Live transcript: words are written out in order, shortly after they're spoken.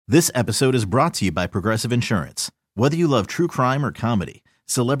This episode is brought to you by Progressive Insurance. Whether you love true crime or comedy,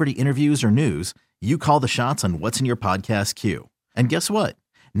 celebrity interviews or news, you call the shots on what's in your podcast queue. And guess what?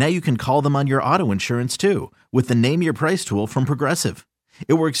 Now you can call them on your auto insurance too with the Name Your Price tool from Progressive.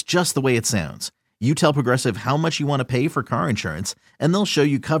 It works just the way it sounds. You tell Progressive how much you want to pay for car insurance, and they'll show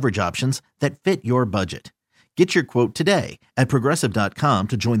you coverage options that fit your budget. Get your quote today at Progressive.com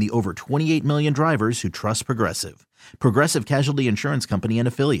to join the over 28 million drivers who trust Progressive. Progressive Casualty Insurance Company and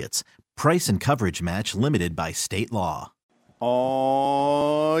Affiliates. Price and coverage match limited by state law.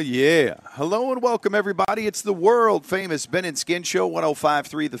 Oh, yeah. Hello and welcome, everybody. It's the world-famous Ben and Skin Show,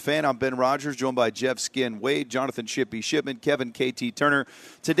 105.3 The Fan. I'm Ben Rogers, joined by Jeff Skin Wade, Jonathan Shippy Shipman, Kevin KT Turner.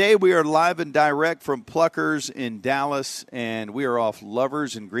 Today we are live and direct from Pluckers in Dallas, and we are off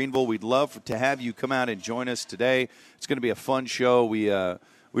Lovers in Greenville. We'd love to have you come out and join us today. It's going to be a fun show. We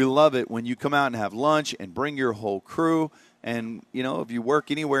love it when you come out and have lunch and bring your whole crew. And, you know, if you work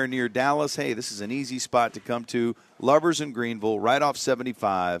anywhere near Dallas, hey, this is an easy spot to come to. Lovers in Greenville, right off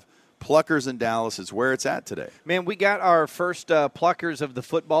 75. Pluckers in Dallas is where it's at today. Man, we got our first Pluckers of the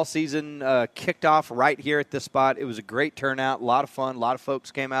football season kicked off right here at this spot. It was a great turnout, a lot of fun, a lot of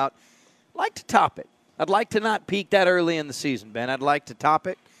folks came out. I'd like to top it. I'd like to not peak that early in the season, Ben. I'd like to top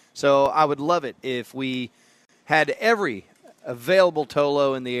it. So I would love it if we had every available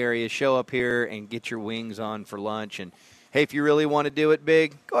Tolo in the area show up here and get your wings on for lunch. And hey, if you really want to do it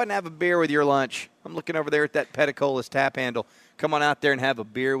big, go ahead and have a beer with your lunch. I'm looking over there at that Petticolas tap handle. Come on out there and have a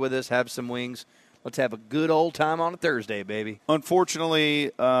beer with us, have some wings. Let's have a good old time on a Thursday, baby.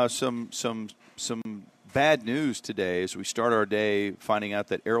 Unfortunately, some bad news today as we start our day finding out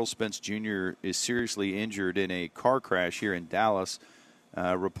that Errol Spence Jr. is seriously injured in a car crash here in Dallas.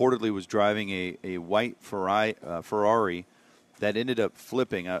 Reportedly was driving a white Ferrari that ended up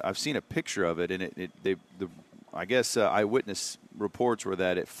flipping. I've seen a picture of it, and I guess eyewitness reports were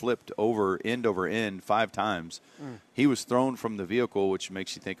that it flipped end over end 5 times. He was thrown from the vehicle, which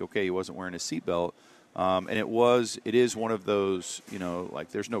makes you think, okay, he wasn't wearing a seatbelt. And it is one of those, you know,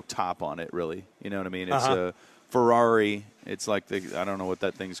 like there's no top on it really. You know what I mean? It's a Ferrari. It's like I don't know what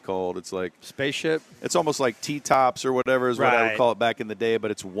that thing's called. It's like spaceship. It's almost like T-tops or whatever is what I would Right. call it back in the day,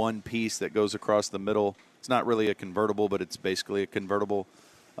 but it's one piece that goes across the middle. It's not really a convertible, but it's basically a convertible.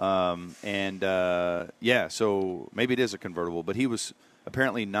 So maybe it is a convertible, but he was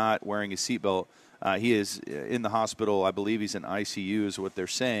apparently not wearing a seatbelt. He is in the hospital. I believe he's in ICU is what they're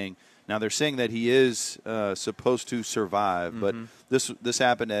saying. Now, they're saying that he is supposed to survive, but this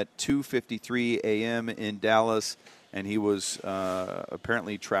happened at 2:53 a.m. in Dallas, and he was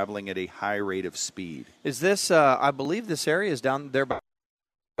apparently traveling at a high rate of speed. Is this, I believe this area is down there by,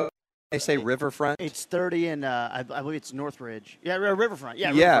 they say Riverfront? It's 30 and I believe it's Northridge. Yeah, Riverfront.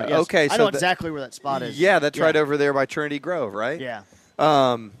 Yeah, Yeah, Riverfront, yes. okay, I so know exactly where that spot is. Yeah, that's right over there by Trinity Grove, right? Yeah.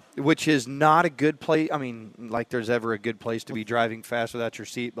 Which is not a good place. I mean, like there's ever a good place to be driving fast without your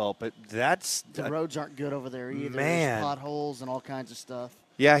seatbelt, but that's The roads aren't good over there either. Man. There's potholes and all kinds of stuff.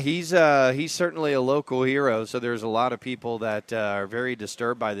 Yeah, he's certainly a local hero, so there's a lot of people that are very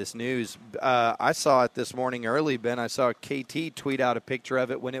disturbed by this news. I saw it this morning early, Ben. I saw KT tweet out a picture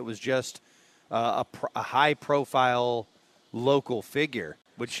of it when it was just a high-profile local figure,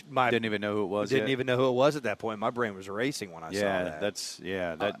 which Didn't even know who it was. didn't yet. even know who it was at that point. My brain was racing when I saw that.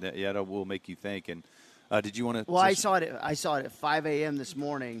 That will make you think. And did you want to? Well, I saw it at 5 a.m. this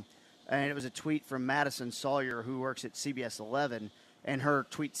morning, and it was a tweet from Madison Sawyer, who works at CBS 11, and her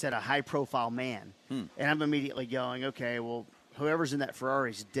tweet said a high-profile man. And I'm immediately going, okay, well, whoever's in that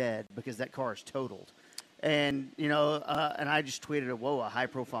Ferrari's dead because that car is totaled. And, you know, and I just tweeted, whoa, a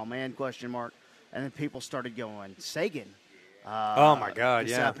high-profile man, ? And then people started going, Sagan. Oh, my God,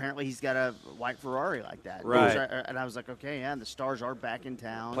 So yeah. apparently he's got a white Ferrari like that. Right. And I was like, okay, yeah, the Stars are back in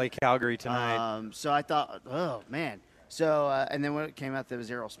town. Play Calgary tonight. So I thought, oh, man. So, and then when it came out that it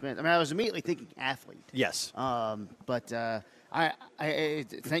was Errol Spence, I mean, I was immediately thinking athlete. Yes. But I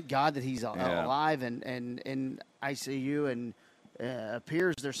thank God that he's alive and in ICU, and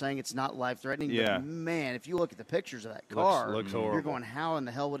appears they're saying it's not life-threatening. Yeah. But, man, if you look at the pictures of that car, looks horrible. you're going, how in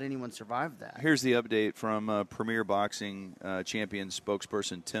the hell would anyone survive that? Here's the update from Premier Boxing champion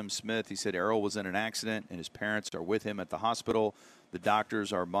spokesperson Tim Smith. He said Errol was in an accident and his parents are with him at the hospital. The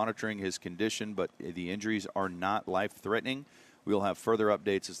doctors are monitoring his condition, but the injuries are not life-threatening. We'll have further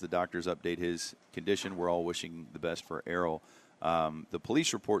updates as the doctors update his condition. We're all wishing the best for Errol. The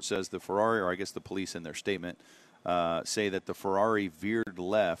police report says the Ferrari, or I guess the police in their statement, say that the Ferrari veered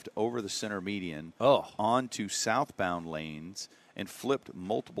left over the center median onto southbound lanes and flipped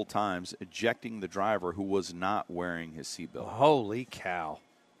multiple times, ejecting the driver who was not wearing his seatbelt. Holy cow.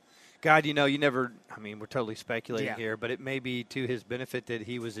 God, you never – I mean, we're totally speculating Yeah. here, but it may be to his benefit that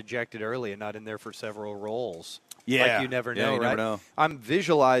he was ejected early and not in there for several rolls. Yeah. Like you never Yeah, know, you right? never know. I'm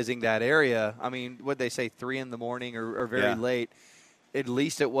visualizing that area. I mean, what'd they say, 3 in the morning or very Yeah. late? At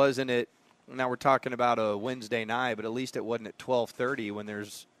least it wasn't at – now we're talking about a Wednesday night, but at least it wasn't at 12:30 when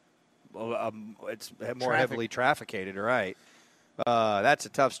there's it's more heavily trafficated, right? That's a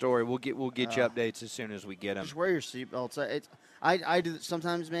tough story. We'll get you updates as soon as we get them. Just wear your seatbelts. I do that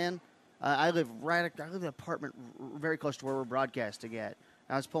sometimes, man. I live in an apartment very close to where we're broadcasting at.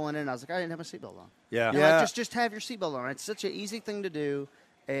 I was pulling in. I was like, I didn't have my seatbelt on. Yeah. And Yeah. like, just have your seatbelt on. It's such an easy thing to do,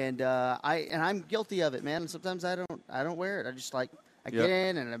 and I'm guilty of it, man. And sometimes I don't wear it. I just I get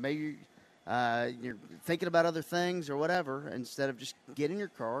in and maybe you're thinking about other things or whatever instead of just get in your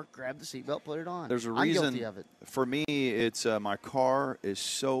car, grab the seatbelt, put it on. There's a I'm reason. guilty of it. For me, it's my car is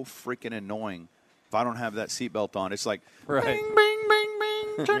so freaking annoying. If I don't have that seatbelt on, it's like Right. bing, bing, bing,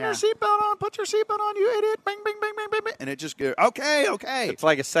 bing. Turn Yeah. your seatbelt on. Put your seatbelt on. You idiot. Bing, bing, bing, bing, bing, bing. And it just goes, okay. It's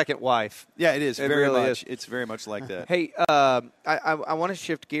like a second wife. Yeah, it is. It very really much. is. It's very much like that. Hey, I want to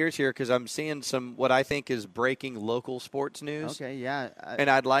shift gears here because I'm seeing some what I think is breaking local sports news. Okay, yeah. And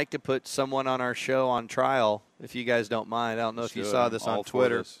I'd like to put someone on our show on trial, if you guys don't mind. I don't know if you Sure. saw this All on for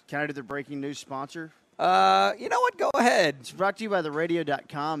Twitter. this. Can I do the breaking news sponsor? You know what? Go ahead. It's brought to you by the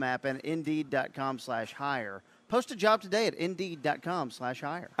radio.com app and indeed.com/hire. Post a job today at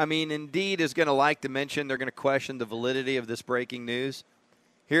indeed.com/hire. I mean, Indeed is going to like to mention they're going to question the validity of this breaking news.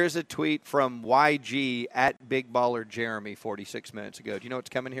 Here's a tweet from YG at Big Baller Jeremy 46 minutes ago. Do you know what's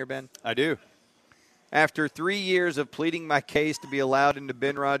coming here, Ben? I do. After 3 years of pleading my case to be allowed into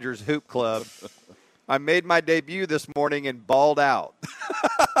Ben Rogers Hoop Club, I made my debut this morning and balled out.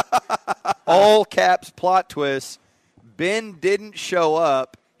 All caps plot twist. Ben didn't show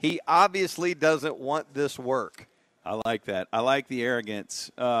up. He obviously doesn't want this work. I like that. I like the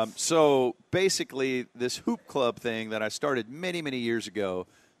arrogance. So basically, this hoop club thing that I started many, many years ago,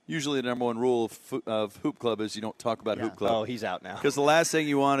 usually the number one rule of hoop club is you don't talk about hoop club. Oh, he's out now. Because the last thing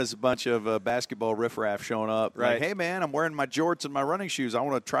you want is a bunch of basketball riffraff showing up. Right. Like, hey, man, I'm wearing my jorts and my running shoes. I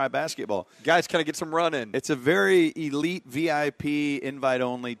want to try basketball. Guys, can I get some running? It's a very elite VIP,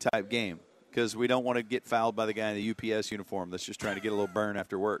 invite-only type game because we don't want to get fouled by the guy in the UPS uniform that's just trying to get a little burn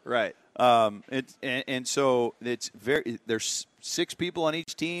after work. Right. So it's there's 6 people on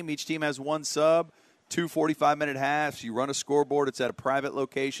each team. Each team has 1 sub, 2 45-minute halves. You run a scoreboard. It's at a private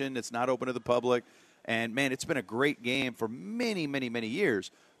location. It's not open to the public. And, man, it's been a great game for many, many, many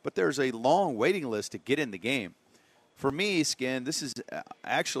years. But there's a long waiting list to get in the game. For me, Skin, this is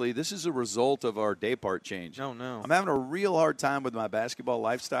a result of our day part change. Oh, no. I'm having a real hard time with my basketball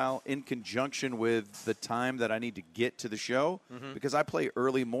lifestyle in conjunction with the time that I need to get to the show because I play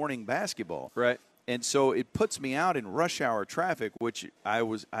early morning basketball. Right. And so it puts me out in rush hour traffic, which I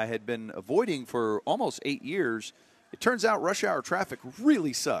had been avoiding for almost 8 years. It turns out rush hour traffic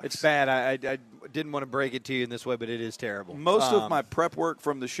really sucks. It's bad. I didn't want to break it to you in this way, but it is terrible. Most of my prep work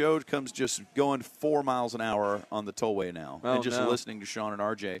from the show comes just going 4 miles an hour on the tollway now and just listening to Sean and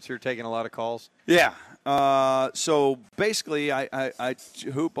RJ. So you're taking a lot of calls? Yeah. So basically, I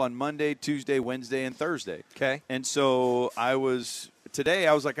hoop on Monday, Tuesday, Wednesday, and Thursday. Okay. And so today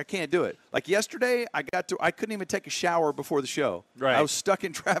I was like, I can't do it. Like yesterday, I couldn't even take a shower before the show. Right. I was stuck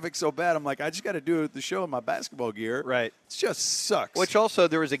in traffic so bad. I'm like, I just got to do the show in my basketball gear. Right. It just sucks. Which also,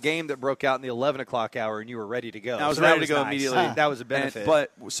 there was a game that broke out in the 11 o'clock hour, and you were ready to go. I was So that ready to go nice. immediately. That was a benefit.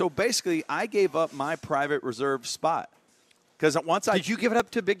 So basically, I gave up my private reserve spot. Because once Did you give it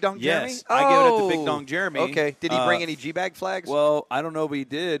up to Big Dong Jeremy? Yes, I gave it up to Big Dong Jeremy. Okay. Did he bring any G-bag flags? Well, I don't know if he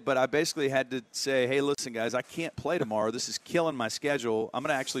did, but I basically had to say, hey, listen, guys, I can't play tomorrow. This is killing my schedule. I'm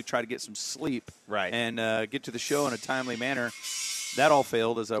going to actually try to get some sleep and get to the show in a timely manner. That all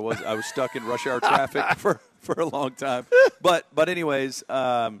failed as I was stuck in rush hour traffic for a long time. But anyways,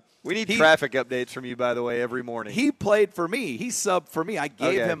 we need traffic updates from you, by the way, every morning. He played for me. He subbed for me. I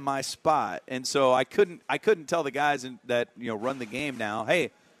gave him my spot, and so I couldn't tell the guys that run the game now,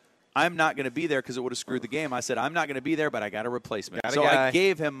 hey, I'm not going to be there because it would have screwed the game. I said I'm not going to be there, but I got a replacement. I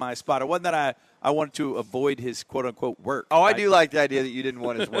gave him my spot. It wasn't that I wanted to avoid his quote unquote work. Oh, I do like the idea that you didn't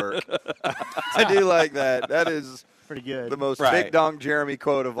want his work. I do like that. That is pretty good. The most Big Dong Jeremy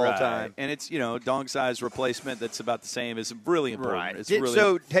quote of all time. And it's, dong size replacement that's about the same is really important. Right. It's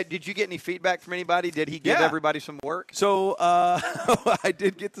did you get any feedback from anybody? Did he give everybody some work? So I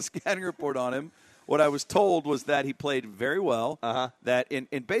did get the scouting report on him. What I was told was that he played very well. That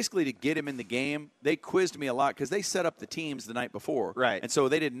and basically to get him in the game, they quizzed me a lot because they set up the teams the night before. Right. And so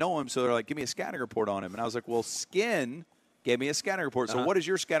they didn't know him, so they're like, give me a scouting report on him. And I was like, well, Skin gave me a scouting report. So what is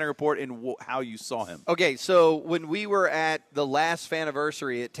your scouting report and how you saw him? Okay, so when we were at the last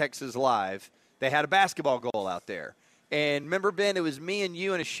Faniversary at Texas Live, they had a basketball goal out there. And remember, Ben, it was me and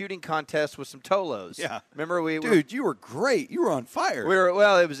you in a shooting contest with some Tolos. Yeah. Remember Dude, you were great. You were on fire.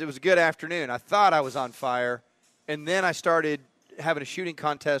 It was a good afternoon. I thought I was on fire. And then I started having a shooting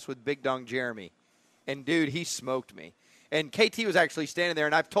contest with Big Dong Jeremy. And, dude, he smoked me. And KT was actually standing there,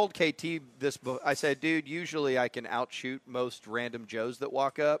 and I've told KT this. I said, dude, usually I can outshoot most random Joes that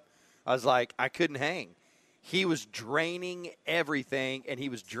walk up. I was like, I couldn't hang. He was draining everything, and he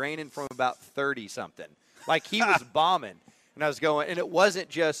was draining from about 30-something. Like, he was bombing. And I was going, and it wasn't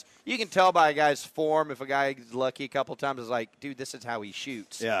just, you can tell by a guy's form if a guy is lucky a couple times. I was like, dude, this is how he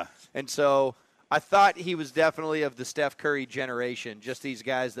shoots. Yeah. And so I thought he was definitely of the Steph Curry generation, just these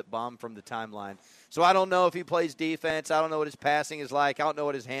guys that bomb from the timeline. So I don't know if he plays defense. I don't know what his passing is like. I don't know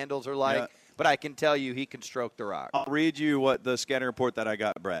what his handles are like. Yeah. But I can tell you he can stroke the rock. I'll read you what the scouting report that I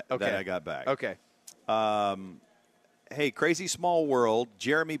got, Brett, that I got back. Okay. Hey, crazy small world.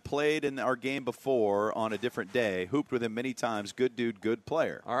 Jeremy played in our game before on a different day. Hooped with him many times. Good dude, good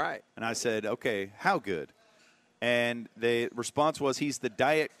player. All right. And I said, okay, how good? And the response was, he's the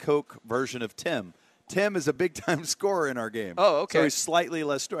Diet Coke version of Tim. Tim is a big-time scorer in our game. Oh, okay. So he's slightly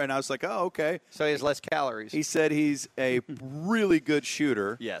less – and I was like, oh, okay. So he has less calories. He said he's a really good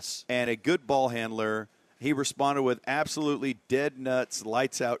shooter. Yes. And a good ball handler. He responded with absolutely dead nuts,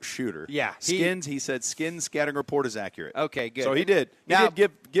 lights-out shooter. Yeah. He said Skins' scouting report is accurate. Okay, good. So he did. He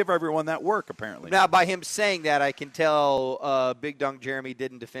did give everyone that work, apparently. Now, by him saying that, I can tell Big Dong Jeremy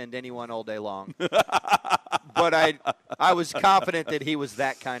didn't defend anyone all day long. But I was confident that he was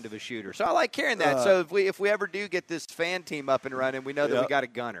that kind of a shooter. So I like hearing that. So if we ever do get this fan team up and running, we know that we got a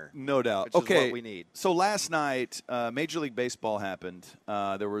gunner. No doubt. Which is what we need. So last night, Major League Baseball happened.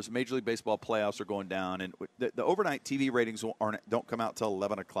 There was Major League Baseball playoffs are going down, and the overnight TV ratings don't come out till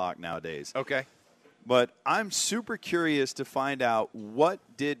 11 o'clock nowadays. Okay. But I'm super curious to find out what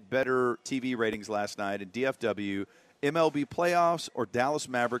did better TV ratings last night in DFW, MLB playoffs, or Dallas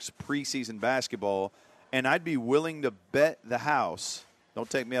Mavericks preseason basketball. And I'd be willing to bet the house, don't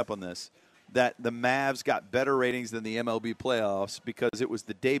take me up on this, that the Mavs got better ratings than the MLB playoffs because it was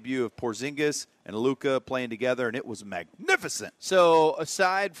the debut of Porzingis and Luka playing together, and it was magnificent. So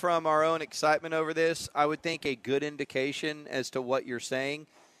aside from our own excitement over this, I would think a good indication as to what you're saying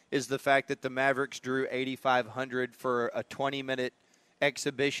is the fact that the Mavericks drew 8,500 for a 20-minute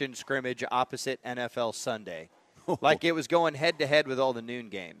exhibition scrimmage opposite NFL Sunday. Like it was going head-to-head with all the noon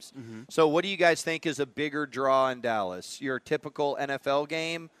games. Mm-hmm. So what do you guys think is a bigger draw in Dallas? Your typical NFL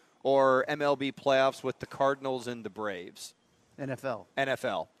game or MLB playoffs with the Cardinals and the Braves?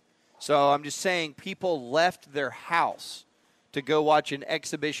 NFL. So I'm just saying people left their house to go watch an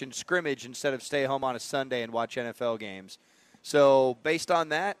exhibition scrimmage instead of stay home on a Sunday and watch NFL games. So based on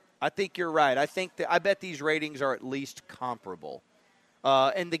that, I think you're right. I bet these ratings are at least comparable.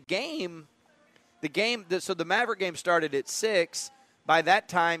 And the game, so the Maverick game started at 6. By that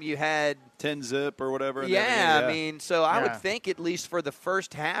time, you had 10 zip or whatever. Yeah, I mean, so I would think at least for the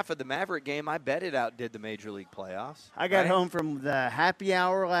first half of the Maverick game, I bet it outdid the Major League playoffs. I got home from the happy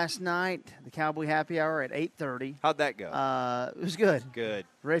hour last night, the Cowboy happy hour at 8:30. How'd that go? It was good. Good.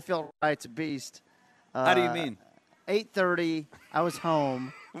 Rayfield Wright's a beast. How do you mean? 8:30, I was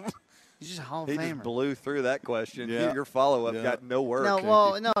home. He's just a Hall of Famer. He just blew through that question. Yeah. Your follow-up got no work. No.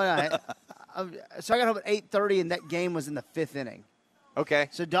 So I got home at 8:30, and that game was in the 5th inning. Okay.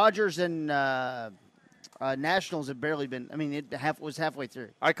 So Dodgers and Nationals have barely been. I mean, it was halfway through.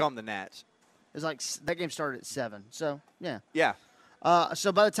 I call them the Nats. It was like that game started at 7. So yeah. Yeah.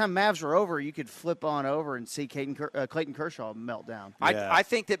 So by the time Mavs were over, you could flip on over and see Clayton Kershaw melt down. Yeah. I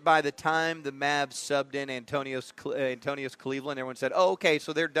think that by the time the Mavs subbed in Antonius Cleveland, everyone said, "Oh, okay,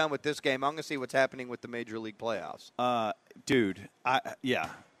 so they're done with this game. I'm going to see what's happening with the Major League playoffs." Dude,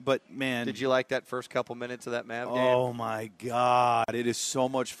 but man, did you like that first couple minutes of that Mav game? Oh my God, it is so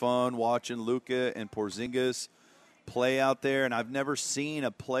much fun watching Luka and Porzingis play out there, and I've never seen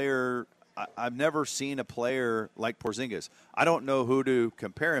a player like Porzingis. I don't know who to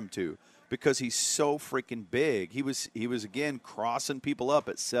compare him to because he's so freaking big. He was again crossing people up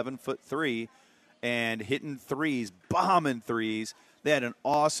at 7'3" and hitting threes, bombing threes. They had an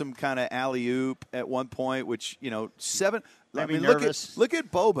awesome kind of alley-oop at one point, which, look at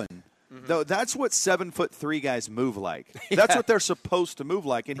Boban. Mm-hmm. Though that's what 7'3" guys move like. That's what they're supposed to move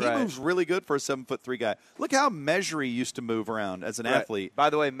like, and he moves really good for a 7'3" guy. Look how Mejri used to move around as an athlete.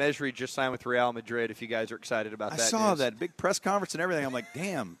 By the way, Mejri just signed with Real Madrid. If you guys are excited about that, I saw that big press conference and everything. I'm like,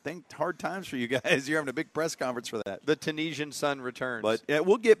 damn, hard times for you guys. You're having a big press conference for that. The Tunisian sun returns. But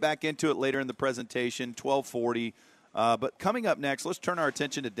we'll get back into it later in the presentation. 12:40. But coming up next, let's turn our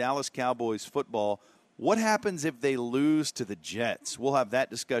attention to Dallas Cowboys football. What happens if they lose to the Jets? We'll have that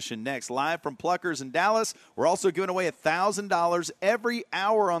discussion next. Live from Pluckers in Dallas. We're also giving away $1,000 every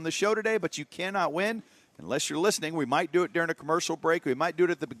hour on the show today, but you cannot win unless you're listening. We might do it during a commercial break. We might do it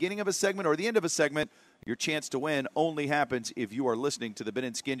at the beginning of a segment or the end of a segment. Your chance to win only happens if you are listening to the Ben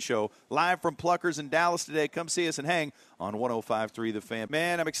and Skin Show live from Pluckers in Dallas today. Come see us and hang on 105.3 The Fan.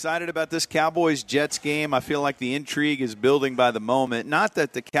 Man, I'm excited about this Cowboys-Jets game. I feel like the intrigue is building by the moment. Not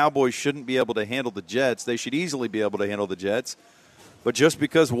that the Cowboys shouldn't be able to handle the Jets. They should easily be able to handle the Jets. But just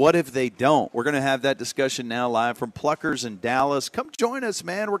because, what if they don't? We're going to have that discussion now live from Pluckers in Dallas. Come join us,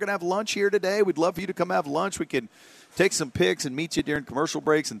 man. We're going to have lunch here today. We'd love for you to come have lunch. We can take some pics and meet you during commercial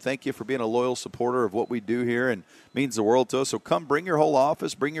breaks, and thank you for being a loyal supporter of what we do here, and means the world to us. So come bring your whole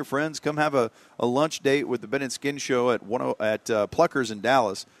office, bring your friends, come have a lunch date with the Ben and Skin Show at Pluckers in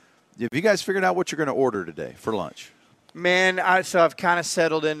Dallas. Have you guys figured out what you're going to order today for lunch? Man, so I've kind of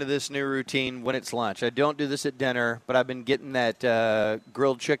settled into this new routine when it's lunch. I don't do this at dinner, but I've been getting that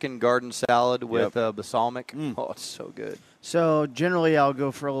grilled chicken garden salad with balsamic. Oh, it's so good. So generally I'll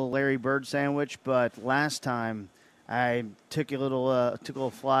go for a little Larry Bird sandwich, but last time I took a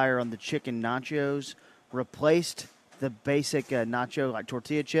little flyer on the chicken nachos, replaced the basic nacho like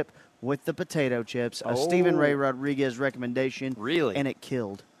tortilla chip with the potato chips. Stephen Ray Rodriguez recommendation. Really? And it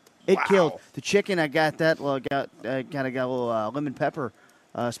killed. It killed. The chicken, I got that. Got a little lemon pepper,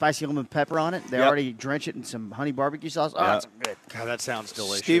 spicy lemon pepper on it. They already drench it in some honey barbecue sauce. Oh, it's good. God, that sounds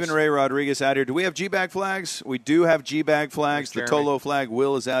delicious. Stephen Ray Rodriguez out here. Do we have G-Bag flags? We do have G-Bag flags. The Tolo flag.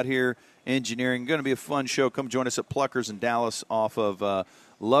 Will is out here engineering. Going to be a fun show. Come join us at Pluckers in Dallas off of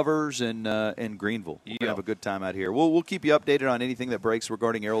Lovers and Greenville. We're going to have a good time out here. We'll keep you updated on anything that breaks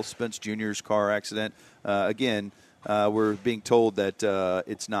regarding Errol Spence Jr.'s car accident. Again, we're being told that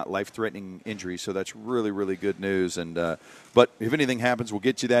it's not life-threatening injury, so that's really, really good news. And but if anything happens, we'll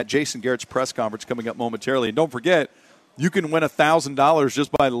get you that. Jason Garrett's press conference coming up momentarily. And don't forget, you can win $1,000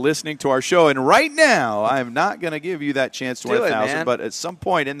 just by listening to our show. And right now, I'm not going to give you that chance to win $1,000, but at some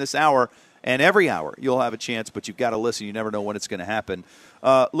point in this hour and every hour, you'll have a chance, but you've got to listen. You never know when it's going to happen.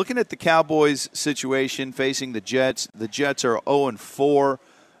 Looking at the Cowboys situation facing the Jets are 0-4.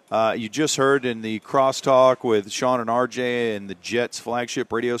 You just heard in the crosstalk with Sean and RJ and the Jets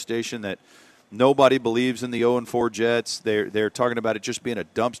flagship radio station that nobody believes in the 0-4 Jets. They're talking about it just being a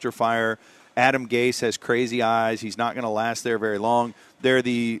dumpster fire. Adam Gase has crazy eyes. He's not going to last there very long. They're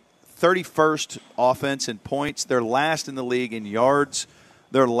the 31st offense in points. They're last in the league in yards.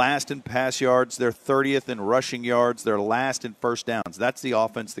 They're last in pass yards. They're 30th in rushing yards. They're last in first downs. That's the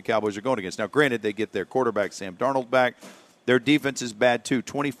offense the Cowboys are going against. Now, granted, they get their quarterback, Sam Darnold, back. Their defense is bad, too,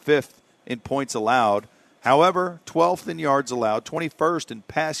 25th in points allowed. However, 12th in yards allowed, 21st in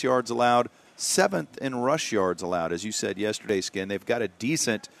pass yards allowed, 7th in rush yards allowed. As you said yesterday, Skin, they've got a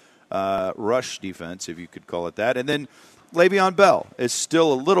decent rush defense, if you could call it that. And then Le'Veon Bell is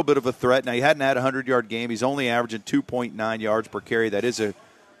still a little bit of a threat. Now, he hadn't had a 100-yard game. He's only averaging 2.9 yards per carry. That is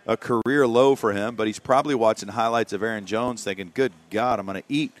a career low for him, but he's probably watching highlights of Aaron Jones thinking, good God, I'm going to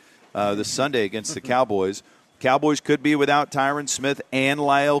eat this Sunday against the Cowboys. Cowboys could be without Tyron Smith and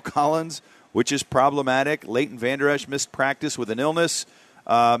Lyle Collins, which is problematic. Leighton Vander Esch missed practice with an illness.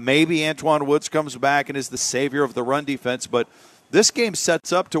 Maybe Antoine Woods comes back and is the savior of the run defense, but this game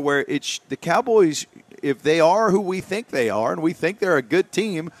sets up to where the Cowboys, if they are who we think they are, and we think they're a good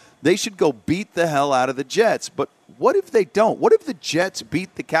team, they should go beat the hell out of the Jets. But what if they don't? What if the Jets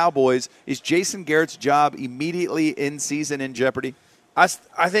beat the Cowboys? Is Jason Garrett's job immediately in season in jeopardy? I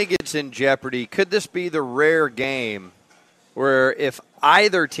think it's in jeopardy. Could this be the rare game where if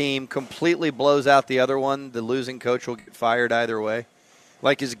either team completely blows out the other one, the losing coach will get fired either way?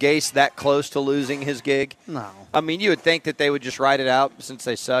 Like, is Gase that close to losing his gig? No. I mean, you would think that they would just ride it out since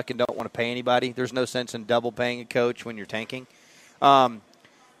they suck and don't want to pay anybody. There's no sense in double paying a coach when you're tanking.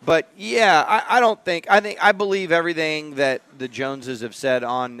 But, yeah, I believe everything that the Joneses have said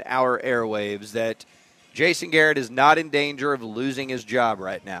on our airwaves, that Jason Garrett is not in danger of losing his job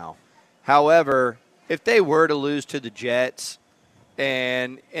right now. However, if they were to lose to the Jets,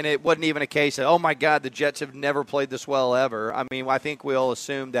 and it wasn't even a case of, oh, my God, the Jets have never played this well ever. I mean, I think we all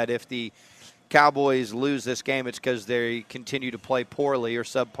assume that if the Cowboys lose this game, it's because they continue to play poorly or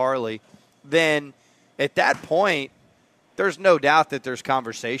subparly. Then at that point, there's no doubt that there's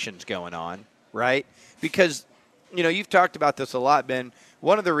conversations going on, right? Because, you've talked about this a lot, Ben.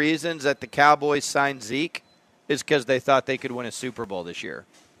 One of the reasons that the Cowboys signed Zeke is because they thought they could win a Super Bowl this year.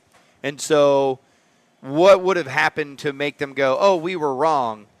 And so what would have happened to make them go, oh, we were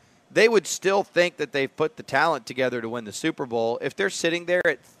wrong? they would still think that they've put the talent together to win the Super Bowl. If they're sitting there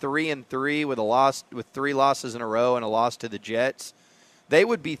at 3-3 with 3 losses in a row and a loss to the Jets, they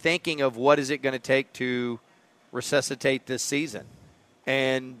would be thinking of what is it going to take to resuscitate this season.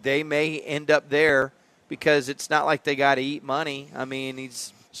 And they may end up there because it's not like they got to eat money. I mean,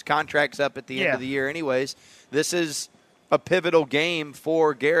 his contract's up at the end of the year anyways. This is a pivotal game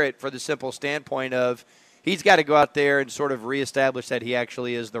for Garrett for the simple standpoint of he's got to go out there and sort of reestablish that he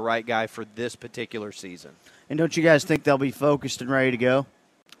actually is the right guy for this particular season. And don't you guys think they'll be focused and ready to go?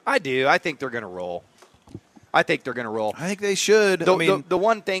 I do. I think they're going to roll. I think they should. The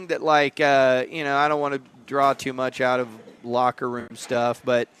one thing that, I don't want to draw too much out of locker room stuff,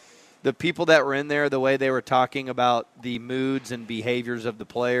 but the people that were in there, the way they were talking about the moods and behaviors of the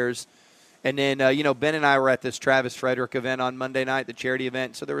players. And then, Ben and I were at this Travis Frederick event on Monday night, the charity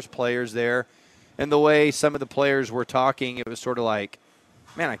event, so there was players there. And the way some of the players were talking, it was sort of like,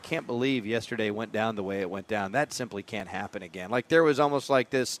 man, I can't believe yesterday went down the way it went down. That simply can't happen again. Like there was almost like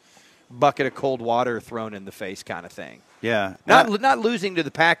this bucket of cold water thrown in the face kind of thing. Yeah. Not losing to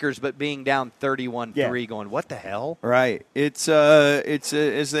the Packers, but being down 31-3 going, what the hell? Right. It's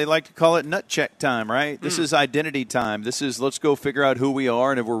as they like to call it, nut check time, right? This is identity time. This is let's go figure out who we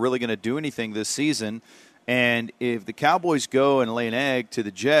are and if we're really going to do anything this season. And if the Cowboys go and lay an egg to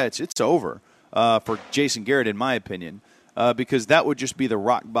the Jets, it's over for Jason Garrett, in my opinion. Because that would just be the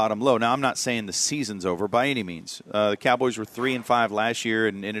rock bottom low. Now, I'm not saying the season's over by any means. The Cowboys were 3-5 last year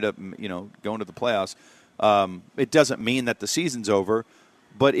and ended up, going to the playoffs. It doesn't mean that the season's over,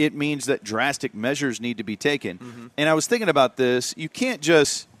 but it means that drastic measures need to be taken. Mm-hmm. And I was thinking about this. You can't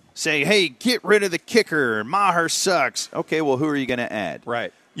just say, "Hey, get rid of the kicker. Maher sucks." Okay, well, who are you going to add?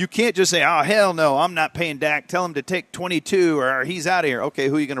 Right. You can't just say, "Oh, hell no, I'm not paying Dak. Tell him to take 22 or he's out of here." Okay,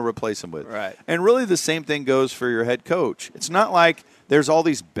 who are you going to replace him with? Right. And really the same thing goes for your head coach. It's not like there's all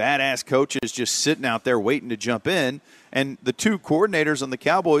these badass coaches just sitting out there waiting to jump in. And the 2 coordinators on the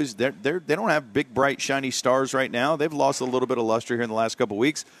Cowboys, they don't have big, bright, shiny stars right now. They've lost a little bit of luster here in the last couple of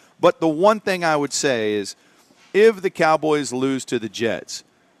weeks. But the one thing I would say is if the Cowboys lose to the Jets,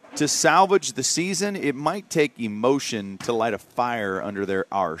 to salvage the season, it might take emotion to light a fire under their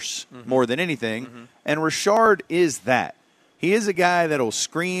arse more than anything. Mm-hmm. And Richard is that. He is a guy that will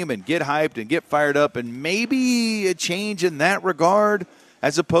scream and get hyped and get fired up, and maybe a change in that regard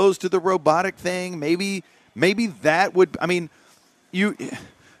as opposed to the robotic thing. Maybe that would – I mean,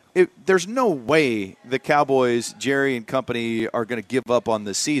 there's no way the Cowboys, Jerry and company, are going to give up on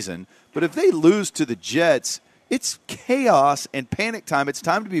this season. But if they lose to the Jets – it's chaos and panic time. It's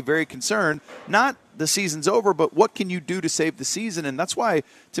time to be very concerned. Not the season's over, but what can you do to save the season? And that's why,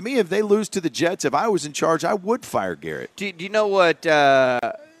 to me, if they lose to the Jets, if I was in charge, I would fire Garrett. Do you know what you're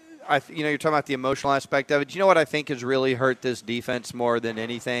talking about the emotional aspect of it. Do you know what I think has really hurt this defense more than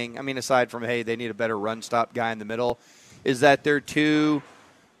anything? I mean, aside from, hey, they need a better run-stop guy in the middle, is that their 2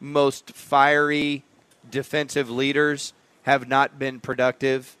 most fiery defensive leaders have not been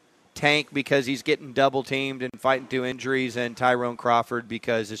productive. Tank because he's getting double-teamed and fighting through injuries, and Tyrone Crawford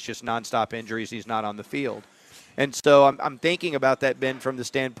because it's just nonstop injuries. He's not on the field. And so I'm thinking about that, Ben, from the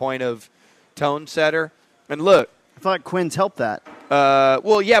standpoint of tone setter. And look. I feel like Quinn's helped that.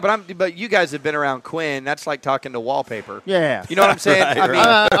 Well, yeah, but you guys have been around Quinn. That's like talking to wallpaper. Yeah. You know what I'm saying?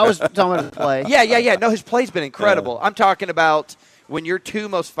 Right. I was talking about his play. Yeah. No, his play's been incredible. I'm talking about when your 2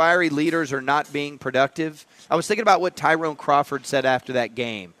 most fiery leaders are not being productive. I was thinking about what Tyrone Crawford said after that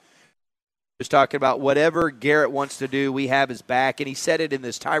game. Was talking about whatever Garrett wants to do, we have his back. And he said it in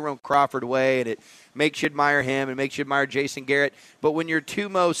this Tyrone Crawford way, and it makes you admire him and makes you admire Jason Garrett. But when your 2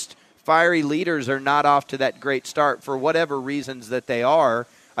 most fiery leaders are not off to that great start for whatever reasons that they are,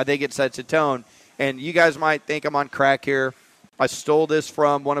 I think it sets a tone. And you guys might think I'm on crack here. I stole this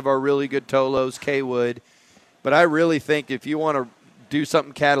from one of our really good Tolos, K. Wood. But I really think if you want to do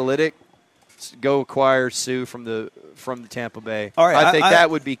something catalytic, go acquire Sue from the Tampa Bay. All right, I think that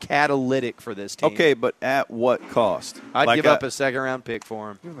would be catalytic for this team. Okay, but at what cost? I'd give up a second-round pick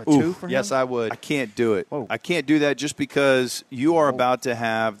for him. You have a 2 for him? Yes, I would. I can't do it. Whoa. I can't do that just because you are about to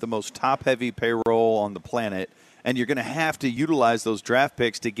have the most top-heavy payroll on the planet, and you're going to have to utilize those draft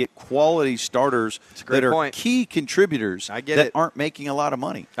picks to get quality starters that are key contributors that aren't making a lot of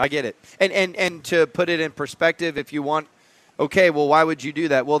money. I get it. And to put it in perspective, if you want, okay, well, why would you do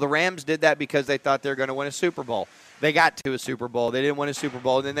that? Well, the Rams did that because they thought they were going to win a Super Bowl. They got to a Super Bowl. They didn't win a Super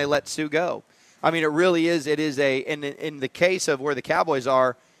Bowl, and then they let Sue go. I mean, it really is. It is in the case of where the Cowboys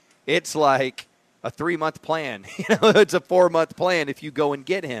are, it's like a 3-month plan. It's a 4-month plan if you go and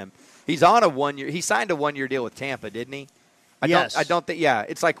get him. He's on a 1-year. He signed a 1-year deal with Tampa, didn't he? Yes. I don't think. Yeah,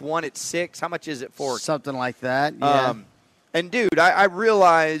 it's like 1 at 6. How much is it for? Something like that. Yeah. And, dude, I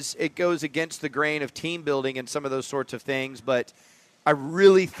realize it goes against the grain of team building and some of those sorts of things, but I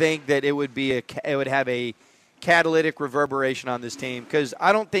really think that it would have a catalytic reverberation on this team because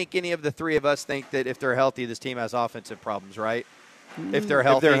I don't think any of the three of us think that if they're healthy, this team has offensive problems, right? If they're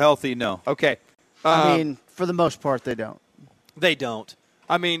healthy. No. Okay. I mean, for the most part, they don't. They don't.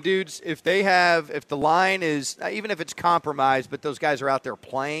 I mean, dudes, if the line is, even if it's compromised, but those guys are out there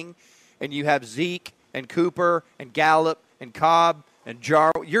playing, and you have Zeke and Cooper and Gallup and Cobb and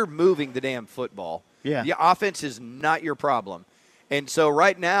Jarwin, you're moving the damn football. Yeah. The offense is not your problem. And so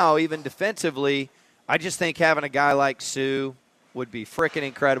right now, even defensively, I just think having a guy like Sue would be freaking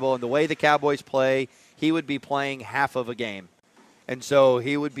incredible. And the way the Cowboys play, he would be playing half of a game. And so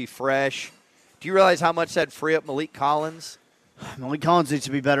he would be fresh. Do you realize how much that'd free up Malik Collins? Malik Collins needs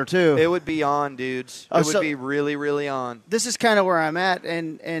to be better, too. It would be on, dudes. It would be really, really on. This is kind of where I'm at,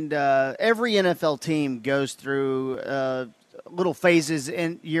 and every NFL team goes through little phases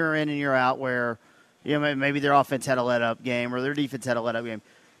year in and year out where maybe their offense had a let-up game or their defense had a let-up game.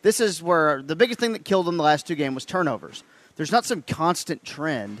 This is where the biggest thing that killed them the last two games was turnovers. There's not some constant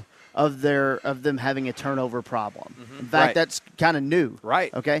trend of them having a turnover problem. Mm-hmm. In fact, that's kind of new.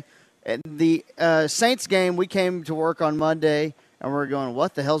 Right. Okay. And the Saints game, we came to work on Monday, and we're going,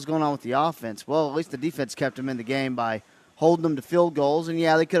 what the hell's going on with the offense? Well, at least the defense kept them in the game by holding them to field goals. And,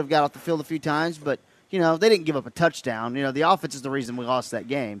 yeah, they could have got off the field a few times, but, they didn't give up a touchdown. The offense is the reason we lost that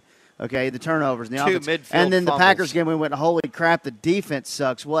game. Okay, the turnovers and the offense. Midfield and then fumbles. The Packers game, we went, holy crap, the defense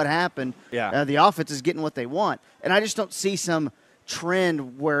sucks. What happened? Yeah. The offense is getting what they want. And I just don't see some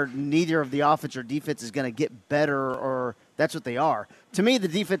trend where neither of the offense or defense is going to get better or that's what they are. To me, the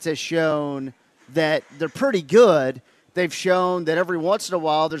defense has shown that they're pretty good. They've shown that every once in a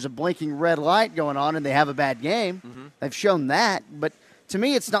while there's a blinking red light going on and they have a bad game. Mm-hmm. They've shown that. But to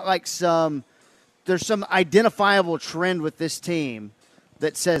me, it's not like there's some identifiable trend with this team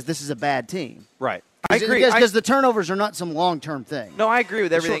that says this is a bad team. Right. I agree. Because the turnovers are not some long-term thing. No, I agree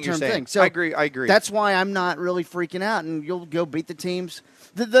with everything you're saying. So I agree. That's why I'm not really freaking out, and you'll go beat the teams.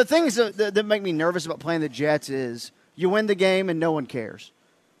 The things that make me nervous about playing the Jets is you win the game and no one cares.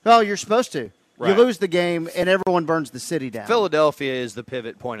 Oh, you're supposed to. Right. You lose the game and everyone burns the city down. Philadelphia is the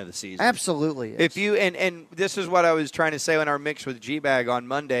pivot point of the season. Absolutely is. If you and this is what I was trying to say in our mix with G-Bag on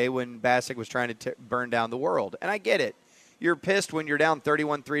Monday when Bassick was trying to burn down the world. And I get it. You're pissed when you're down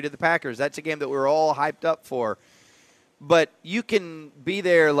 31-3 to the Packers. That's a game that we were all hyped up for. But you can be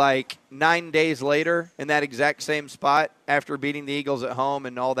there like 9 days later in that exact same spot after beating the Eagles at home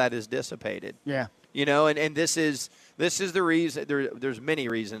and all that is dissipated. Yeah. And this is the reason. There's many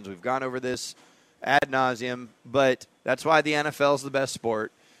reasons. We've gone over this ad nauseum, but that's why the NFL is the best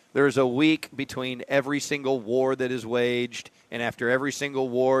sport. There's a week between every single war that is waged, and after every single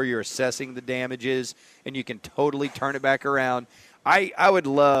war, you're assessing the damages, and you can totally turn it back around. I would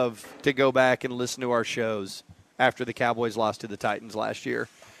love to go back and listen to our shows after the Cowboys lost to the Titans last year.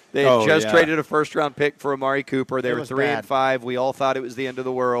 They had just traded a first-round pick for Amari Cooper. They were 3-5. We all thought it was the end of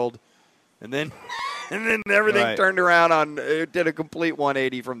the world. And then everything turned around it did a complete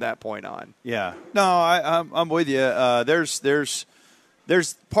 180 from that point on. Yeah. No, I'm with you.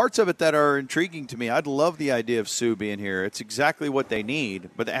 There's parts of it that are intriguing to me. I'd love the idea of Sue being here. It's exactly what they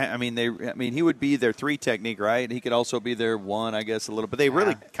need. But he would be their 3 technique, right? He could also be their 1, I guess, a little. But they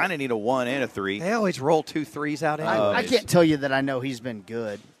really kind of need a 1 and a 3. They always roll 2 3s out. I can't tell you that I know he's been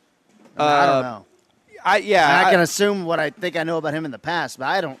good. I don't know. I can assume what I think I know about him in the past, but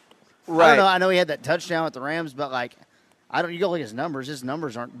I don't. Right. I don't know. I know he had that touchdown with the Rams, but you go look at his numbers. His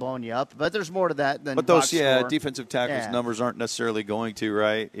numbers aren't blowing you up, but there's more to that than. But those, defensive tackles' numbers aren't necessarily going to,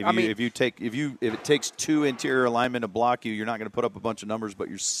 right? If it takes 2 interior linemen to block you, you're not going to put up a bunch of numbers, but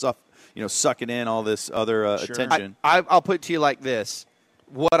you're sucking in all this other attention. I'll put it to you like this: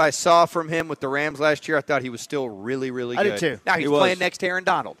 what I saw from him with the Rams last year, I thought he was still really, really good. I did too. Now he's playing next to Aaron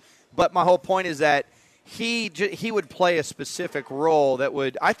Donald, but my whole point is that he would play a specific role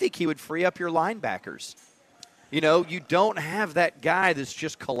that I think he would free up your linebackers. You don't have that guy that's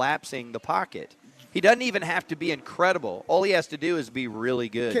just collapsing the pocket. He doesn't even have to be incredible. All he has to do is be really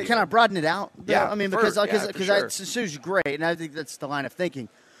good. Can I broaden it out? Yeah. I mean, because Sue's great, and I think that's the line of thinking.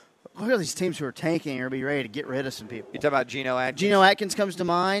 Look at these teams who are tanking or be ready to get rid of some people. You talking about Geno Atkins? Geno Atkins comes to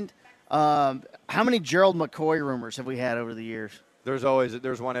mind. How many Gerald McCoy rumors have we had over the years? There's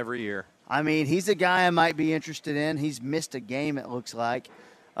one every year. I mean, he's a guy I might be interested in. He's missed a game, it looks like.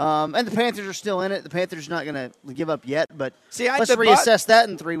 And the Panthers are still in it. The Panthers are not going to give up yet, but let's reassess that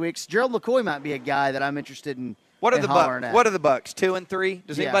in 3 weeks. Gerald McCoy might be a guy that I'm interested in. What are the Bucs? What are the Bucs? 2 and 3?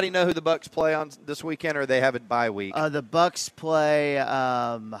 Does anybody know who the Bucs play on this weekend, or they have a bye week? The Bucs play.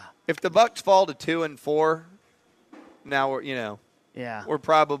 If the Bucs fall to 2 and 4, now Yeah. we're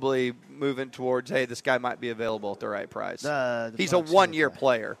probably moving towards, hey, this guy might be available at the right price. The He's a Bucks one-year play.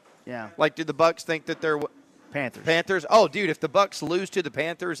 player. Yeah. Like, do the Bucks think that they're Panthers. Panthers? Oh, dude, if the Bucks lose to the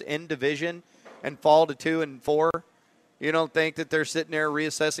Panthers in division and fall to 2-4, you don't think that they're sitting there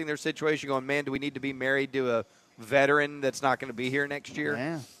reassessing their situation, going, man, do we need to be married to a veteran that's not going to be here next year?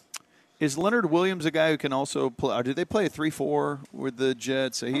 Yeah. Is Leonard Williams a guy who can also play? Or do they play a 3-4 with the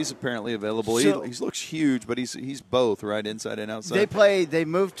Jets? He's apparently available. So- He looks huge, but he's both, right, inside and outside. They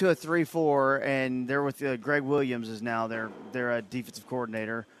moved to a 3-4, and they're with Greg Williams is now their defensive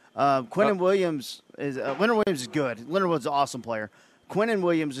coordinator. Quinnen Williams is Leonard Williams is good. Leonard Williams is an awesome player. Quinnen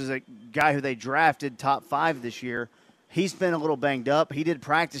Williams is a guy who they drafted top 5 this year. He's been a little banged up. He did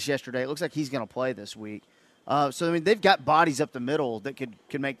practice yesterday. It looks like he's going to play this week. They've got bodies up the middle that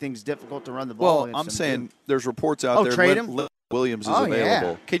could make things difficult to run the ball. Well, against I'm them, saying too. there's reports out there. Trade him? Leonard Williams is Oh, yeah.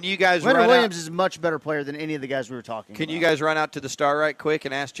 available. Can you guys Leonard run Williams out? is a much better player than any of the guys we were talking about. Can you guys run out to the Star right quick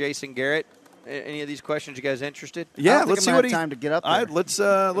and ask Jason Garrett any of these questions? You guys interested? I Yeah, don't think let's I'm see gonna what have he. time to get up All right, there. let's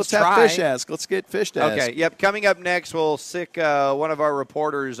Let's have try. Fish ask. Let's get Fish to ask. Okay, yep. Coming up next, we'll sick one of our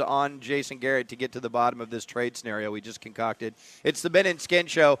reporters on Jason Garrett to get to the bottom of this trade scenario we just concocted. It's the Ben and Skin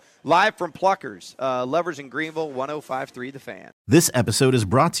Show, live from Pluckers, Lovers in Greenville, 105.3 The Fan. This episode is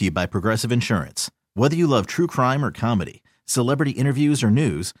brought to you by Progressive Insurance. Whether you love true crime or comedy, celebrity interviews or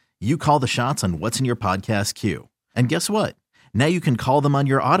news, you call the shots on what's in your podcast queue. And guess what? Now you can call them on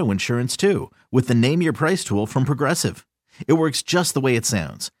your auto insurance too with the Name Your Price tool from Progressive. It works just the way it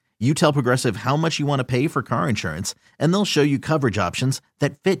sounds. You tell Progressive how much you want to pay for car insurance, and they'll show you coverage options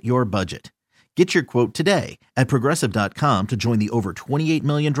that fit your budget. Get your quote today at Progressive.com to join the over 28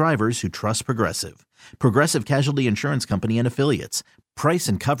 million drivers who trust Progressive. Progressive Casualty Insurance Company and Affiliates. Price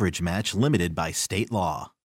and coverage match limited by state law.